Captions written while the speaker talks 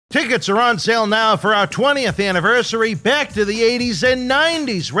Tickets are on sale now for our 20th anniversary Back to the 80s and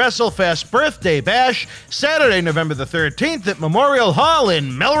 90s WrestleFest Birthday Bash, Saturday, November the 13th at Memorial Hall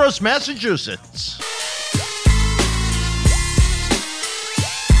in Melrose, Massachusetts.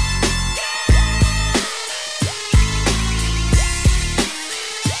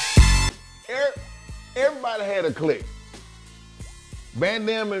 Everybody had a clique. Van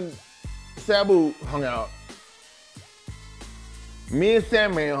Dam and Sabu hung out. Me and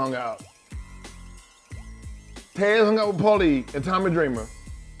Sandman hung out. Taz hung out with Paulie and Tommy Dreamer.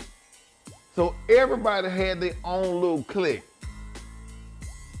 So everybody had their own little clique.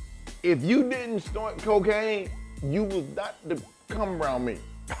 If you didn't snort cocaine, you was not to come around me.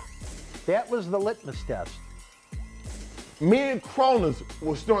 That was the litmus test. Me and Kronus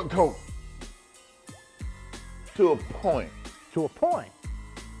was snorting coke. To a point. To a point.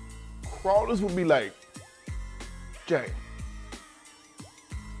 Kronus would be like, Jay.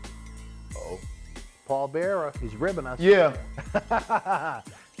 Paul Bearer, he's ribbing us. Yeah.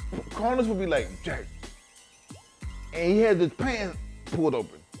 Kronus would be like, Jay. And he had his pants pulled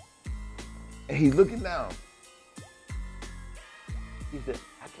open. And he's looking down. He said,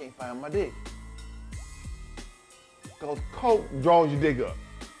 I can't find my dick. Because coke draws your dick up.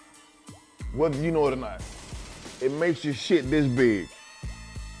 Whether you know it or not. It makes your shit this big.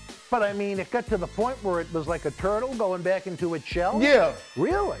 But I mean, it got to the point where it was like a turtle going back into its shell? Yeah.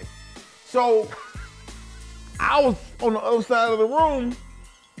 Really? So, I was on the other side of the room,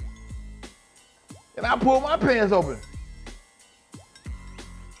 and I pulled my pants open.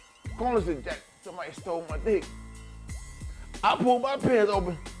 Kronus said, Jack, somebody stole my dick. I pulled my pants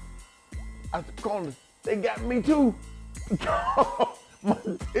open. I said, Kronus, they got me too. My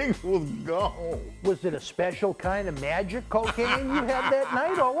dick was gone. Was it a special kind of magic cocaine you had that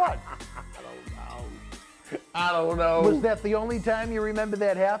night, or what? I don't know. Was that the only time you remember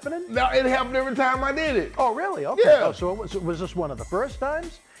that happening? No, it happened every time I did it. Oh, really? Okay. Yeah. Oh, so was this one of the first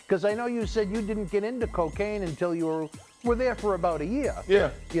times? Because I know you said you didn't get into cocaine until you were there for about a year.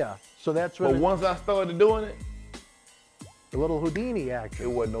 Yeah. Yeah. So that's when. But once I started doing it, the little Houdini action. It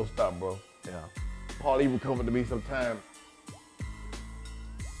wasn't no stop, bro. Yeah. Paulie would come to me sometime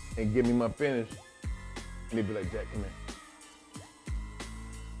and give me my finish, and he'd be like, Jack, come here.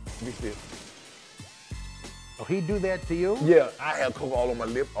 Be still. Oh, he'd do that to you? Yeah, I had coke all on my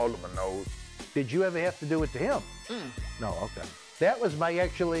lip, all on my nose. Did you ever have to do it to him? No, okay. That was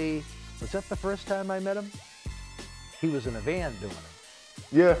was that the first time I met him? He was in a van doing it.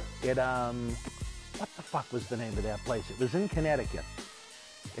 Yeah. What the fuck was the name of that place? It was in Connecticut.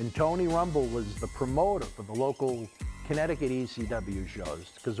 And Tony Rumble was the promoter for the local Connecticut ECW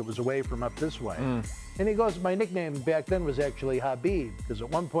shows, because it was away from up this way. And he goes, my nickname back then was actually Habib, because at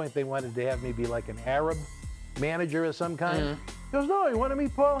one point they wanted to have me be like an Arab manager of some kind. He goes, no, you want to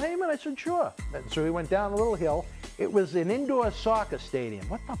meet Paul Heyman? I said, sure. And so we went down a little hill. It was an indoor soccer stadium.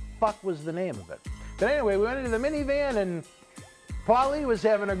 What the fuck was the name of it? But anyway, we went into the minivan, and Paulie was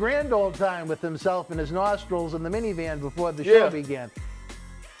having a grand old time with himself and his nostrils in the minivan before the show began.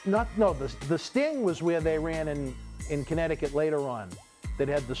 The Sting was where they ran in Connecticut later on, that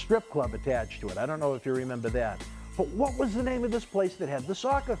had the strip club attached to it. I don't know if you remember that. But what was the name of this place that had the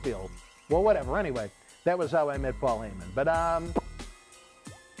soccer field? Well, whatever. Anyway, that was how I met Paul Heyman. But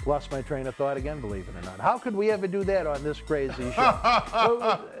lost my train of thought again, believe it or not. How could we ever do that on this crazy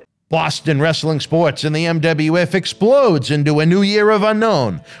show? Boston wrestling sports and the MWF explodes into a new year of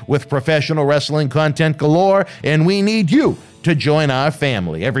unknown with professional wrestling content galore, and we need you to join our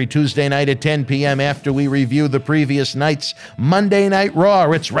family. Every Tuesday night at 10 p.m. after we review the previous night's Monday Night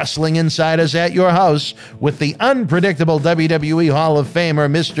Raw, it's Wrestling Insiders at your house with the unpredictable WWE Hall of Famer,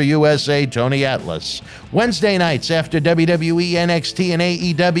 Mr. USA, Tony Atlas. Wednesday nights after WWE, NXT, and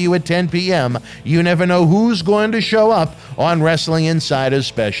AEW at 10 p.m., you never know who's going to show up on Wrestling Insiders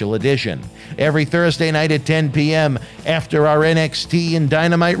Special Edition. Every Thursday night at 10 p.m. after our NXT and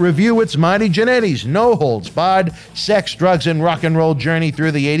Dynamite review, it's Marty Jannetty's No Holds Barred Sex, Drugs, and Rock and Roll journey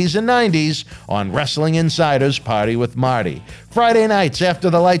through the 80s and 90s on Wrestling Insiders Party with Marty. Friday nights after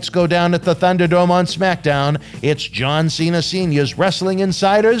the lights go down at the Thunderdome on SmackDown, it's John Cena Sr.'s Wrestling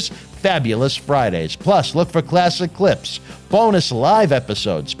Insiders Fabulous Fridays. Plus, look for classic clips, bonus live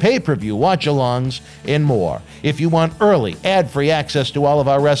episodes, pay-per-view watch-alongs, and more. If you want early, ad-free access to all of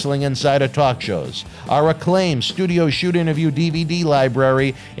our Wrestling Insider talk shows, our acclaimed studio shoot interview DVD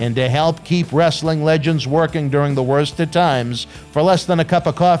library, and to help keep wrestling legends working during the worst of times, for less than a cup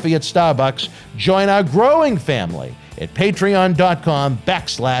of coffee at Starbucks, join our growing family at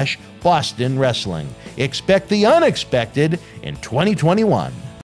patreon.com/Boston Wrestling. Expect the unexpected in 2021.